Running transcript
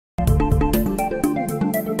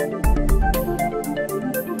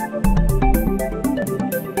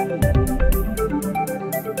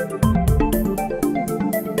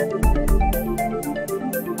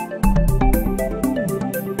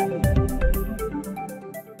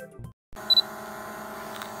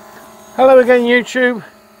Hello again YouTube,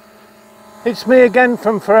 it's me again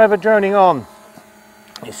from Forever Droning On.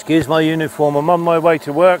 Excuse my uniform, I'm on my way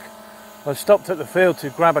to work. I've stopped at the field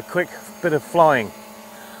to grab a quick bit of flying.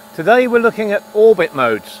 Today we're looking at orbit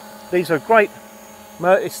modes. These are great,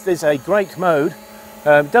 it's a great mode.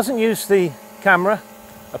 It doesn't use the camera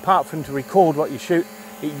apart from to record what you shoot.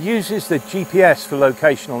 It uses the GPS for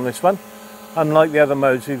location on this one, unlike the other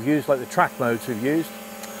modes we've used, like the track modes we've used.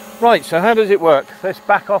 Right, so how does it work? Let's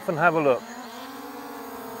back off and have a look.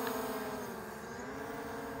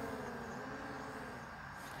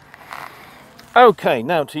 Okay,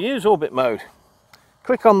 now to use orbit mode,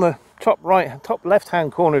 click on the top left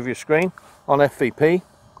hand corner of your screen on FVP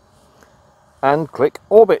and click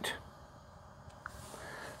orbit.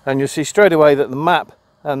 And you'll see straight away that the map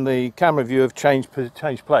and the camera view have changed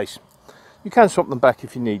place. You can swap them back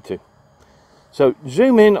if you need to. So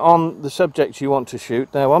zoom in on the subject you want to shoot.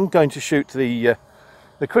 Now I'm going to shoot the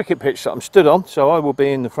cricket pitch that I'm stood on, so I will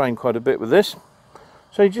be in the frame quite a bit with this.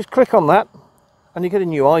 So you just click on that and you get a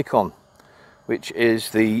new icon, which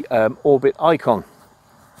is the orbit icon.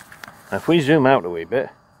 Now if we zoom out a wee bit,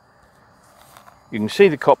 you can see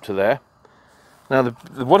the copter there. Now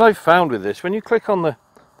what I've found with this, when you click on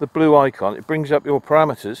the blue icon, it brings up your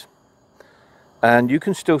parameters and you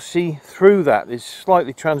can still see through that. It's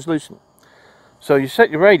slightly translucent. So you set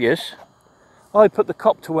your radius. I put the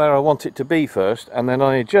copter where I want it to be first, and then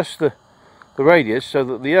I adjust the radius so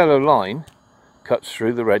that the yellow line cuts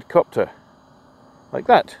through the red copter, like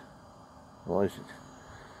that. Why is it?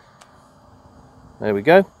 There we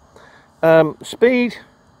go. Speed,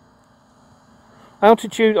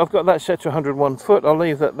 altitude, I've got that set to 101 foot. I'll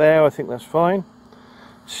leave that there, I think that's fine.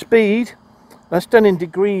 Speed, that's done in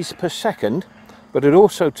degrees per second, but it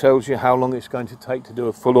also tells you how long it's going to take to do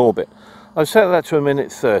a full orbit. I've set that to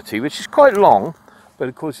 1:30, which is quite long, but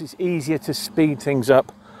of course it's easier to speed things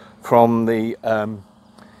up from the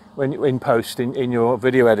when in post in your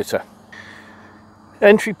video editor.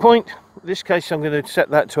 Entry point, in this case I'm going to set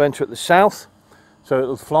that to enter at the south, so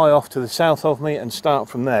it'll fly off to the south of me and start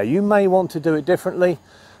from there. You may want to do it differently,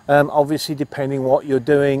 obviously depending what you're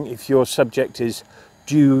doing. If your subject is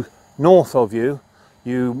due north of you,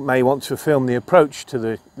 you may want to film the approach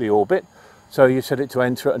to the orbit, so you set it to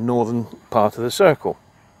enter at a northern part of the circle.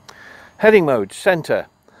 Heading mode, center.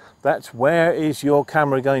 That's where is your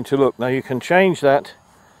camera going to look. Now you can change that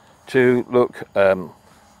to look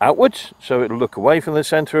outwards, so it'll look away from the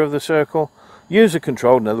center of the circle. User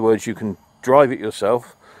controlled, in other words, you can drive it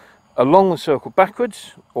yourself, along the circle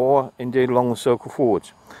backwards, or indeed along the circle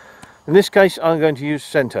forwards. In this case, I'm going to use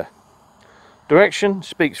center. Direction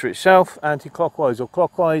speaks for itself, anti-clockwise or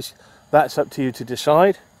clockwise, that's up to you to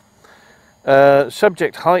decide.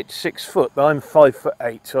 Subject height 6 foot, I'm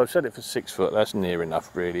 5'8", so I've set it for 6 foot. That's near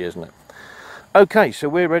enough really, isn't it? Okay, so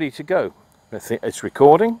we're ready to go. It's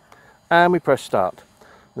recording and we press start.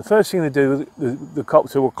 The first thing to do, the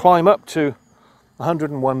copter will climb up to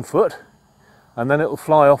 101 foot and then it will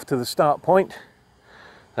fly off to the start point,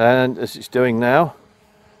 and as it's doing now,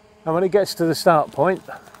 and when it gets to the start point,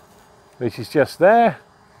 which is just there,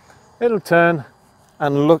 it'll turn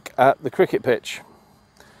and look at the cricket pitch,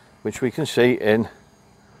 which we can see in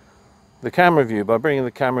the camera view by bringing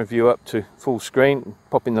the camera view up to full screen,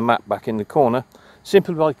 popping the map back in the corner,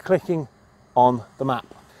 simply by clicking on the map.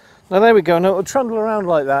 Now there we go. Now it'll trundle around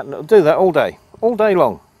like that, and it'll do that all day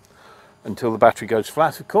long, until the battery goes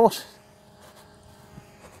flat, of course.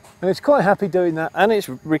 And it's quite happy doing that, and it's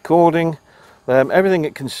recording everything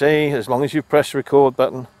it can see as long as you press the record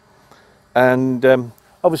button. And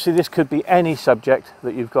obviously this could be any subject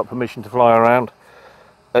that you've got permission to fly around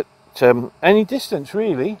at any distance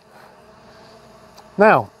really.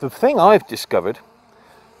 Now the thing I've discovered,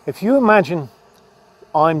 if you imagine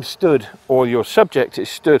I'm stood, or your subject is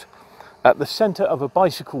stood at the center of a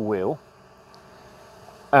bicycle wheel,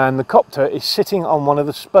 and the copter is sitting on one of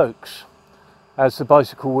the spokes as the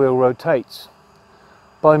bicycle wheel rotates,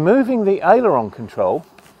 by moving the aileron control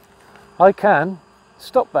I can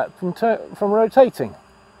stop that from rotating.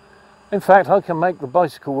 In fact, I can make the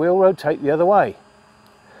bicycle wheel rotate the other way.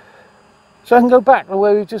 So I can go back the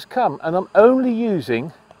way we've just come, and I'm only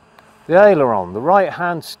using the aileron, the right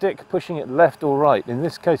hand stick, pushing it left or right. In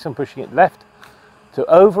this case I'm pushing it left to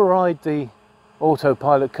override the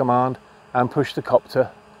autopilot command and push the copter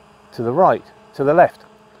to the right, to the left.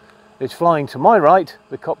 It's flying to my right,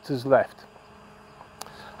 the copter's left.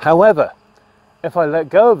 However, if I let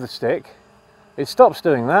go of the stick, it stops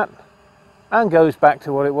doing that and goes back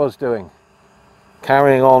to what it was doing,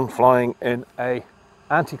 carrying on flying in a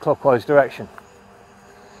anti-clockwise direction.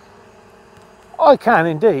 I can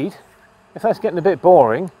indeed, if that's getting a bit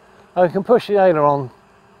boring, I can push the aileron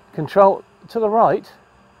control to the right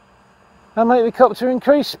and make the copter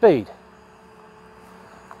increase speed.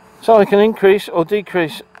 So I can increase or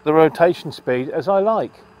decrease the rotation speed as I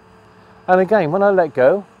like. And again, when I let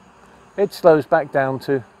go, it slows back down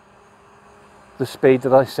to the speed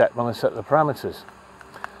that I set when I set the parameters.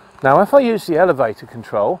 Now if I use the elevator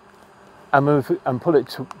control and move it and pull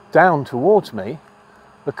it down towards me,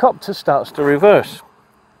 the copter starts to reverse.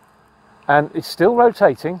 And it's still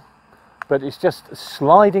rotating, but it's just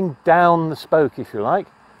sliding down the spoke, if you like.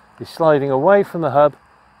 It's sliding away from the hub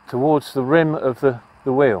towards the rim of the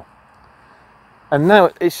wheel. And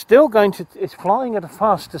now it's still it's flying at a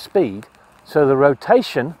faster speed, so the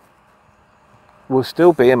rotation will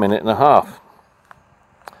still be 1.5 minutes.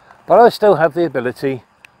 But I still have the ability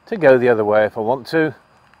to go the other way if I want to.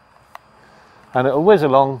 And it'll whiz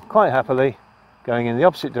along quite happily, going in the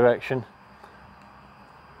opposite direction.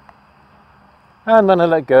 And when I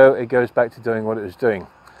let go, it goes back to doing what it was doing.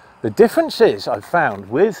 The difference is, I've found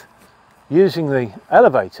with using the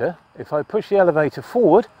elevator, if I push the elevator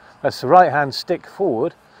forward, that's the right hand stick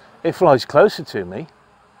forward, it flies closer to me,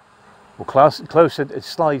 or closer, it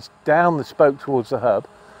slides down the spoke towards the hub,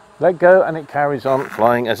 let go and it carries on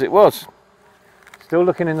flying as it was. Still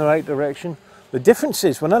looking in the right direction. The difference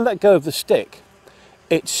is when I let go of the stick,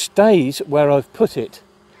 it stays where I've put it.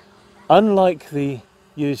 Unlike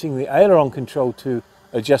using the aileron control to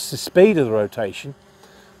adjust the speed of the rotation,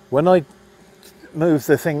 when I move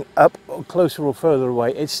the thing up or closer or further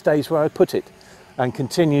away, it stays where I put it and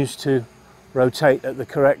continues to rotate at the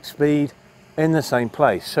correct speed in the same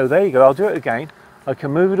place. So there you go, I'll do it again. I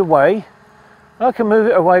can move it away. I can move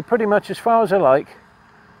it away pretty much as far as I like.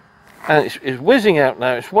 And it's whizzing out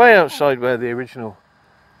now. It's way outside where the original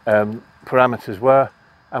parameters were.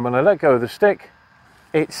 And when I let go of the stick,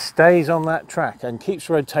 it stays on that track and keeps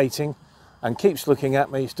rotating and keeps looking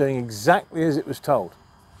at me. It's doing exactly as it was told.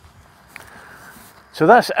 So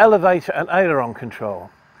that's elevator and aileron control.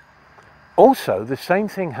 Also, the same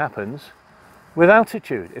thing happens with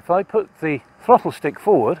altitude. If I put the throttle stick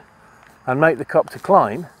forward and make the copter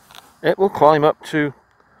climb, it will climb up to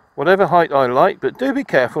whatever height I like, but do be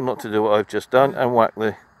careful not to do what I've just done and whack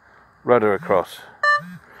the rudder across.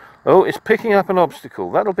 Oh, it's picking up an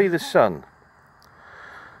obstacle. That'll be the sun.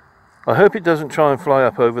 I hope it doesn't try and fly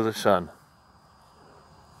up over the sun.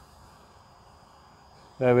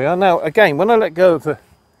 There we are. Now again, when I let go of the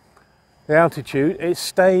altitude, it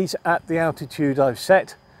stays at the altitude I've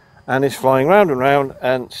set and is flying round and round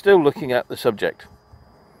and still looking at the subject.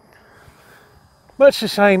 Much the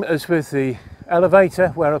same as with the elevator,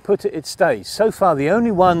 where I put it, it stays. So far the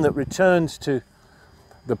only one that returns to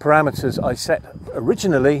the parameters I set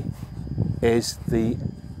originally is the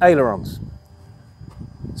ailerons.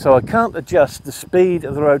 So I can't adjust the speed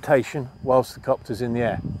of the rotation whilst the copter's in the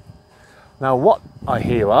air. Now what I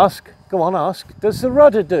hear you ask, go on ask, does the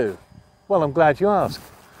rudder do? Well, I'm glad you asked.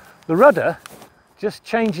 The rudder just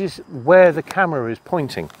changes where the camera is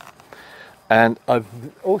pointing. And I've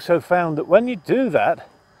also found that when you do that,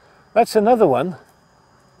 that's another one,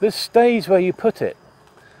 this stays where you put it.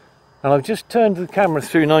 And I've just turned the camera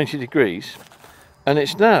through 90 degrees and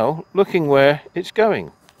it's now looking where it's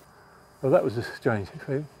going. Well, that was a strange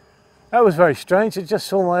thing. That was very strange. I just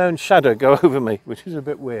saw my own shadow go over me, which is a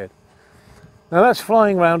bit weird. Now that's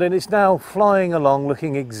flying around and it's now flying along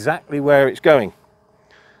looking exactly where it's going,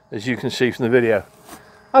 as you can see from the video.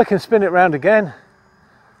 I can spin it round again,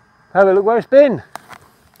 have a look where it's been.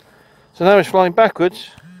 So now it's flying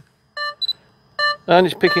backwards and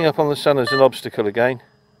it's picking up on the sun as an obstacle again.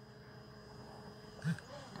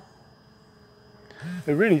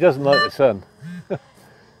 It really doesn't like the sun.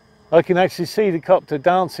 I can actually see the copter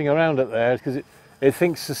dancing around up there because it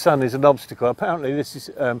thinks the sun is an obstacle. Apparently this is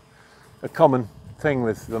a common thing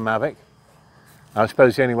with the Mavic. I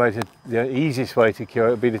suppose the easiest way to cure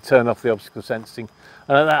it would be to turn off the obstacle sensing,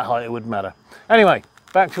 and at that height it wouldn't matter. Anyway,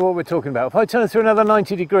 back to what we're talking about. If I turn through another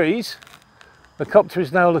 90 degrees, the copter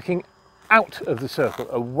is now looking out of the circle,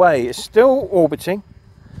 away. It's still orbiting,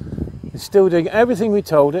 it's still doing everything we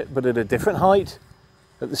told it, but at a different height,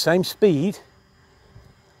 at the same speed,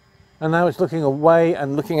 and now it's looking away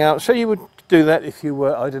and looking out. So you would do that if you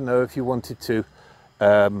were, I don't know, if you wanted to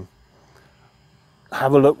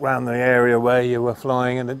have a look around the area where you were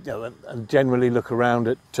flying and generally look around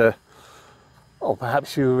at, or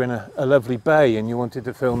perhaps you were in a lovely bay and you wanted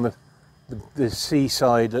to film the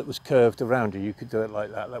seaside that was curved around you. You could do it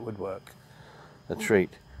like that, that would work. A treat.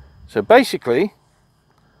 So basically,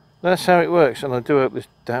 that's how it works, and I do hope this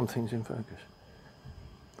damn thing's in focus.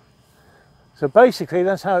 So basically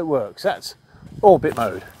that's how it works. That's orbit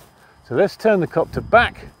mode. So let's turn the copter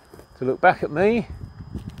back to look back at me,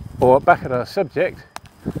 or back at our subject,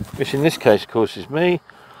 which in this case of course is me.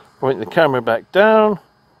 Point the camera back down.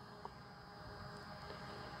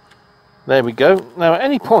 There we go. Now at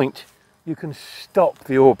any point you can stop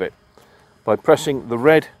the orbit by pressing the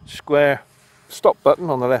red square stop button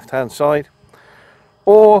on the left hand side,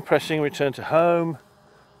 or pressing return to home,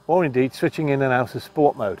 or indeed switching in and out of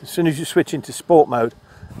sport mode. As soon as you switch into sport mode,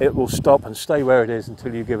 it will stop and stay where it is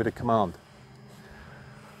until you give it a command.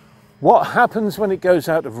 What happens when it goes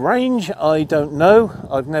out of range, I don't know.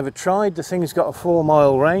 I've never tried. The thing's got a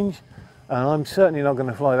 4-mile range, and I'm certainly not going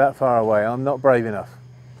to fly that far away. I'm not brave enough.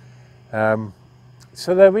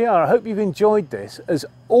 So there we are. I hope you've enjoyed this. As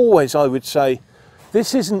always, I would say,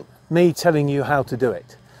 this isn't me telling you how to do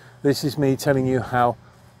it. This is me telling you how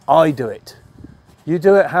I do it. You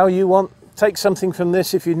do it how you want. Take something from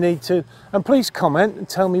this if you need to, and please comment and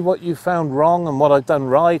tell me what you found wrong and what I've done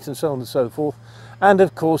right, and so on and so forth. And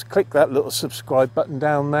of course, click that little subscribe button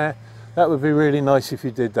down there. That would be really nice if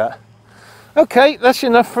you did that. Okay, that's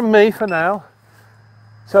enough from me for now.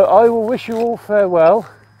 So I will wish you all farewell,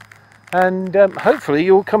 and hopefully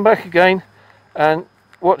you'll come back again and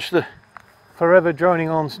watch the Forever Droning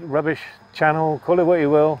On Rubbish channel, call it what you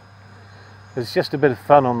will. It's just a bit of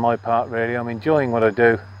fun on my part, really. I'm enjoying what I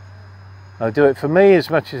do. I do it for me as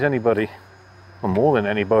much as anybody, or more than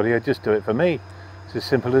anybody. I just do it for me. It's as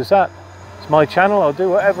simple as that. It's my channel. I'll do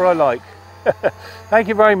whatever I like. Thank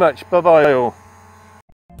you very much. Bye bye all.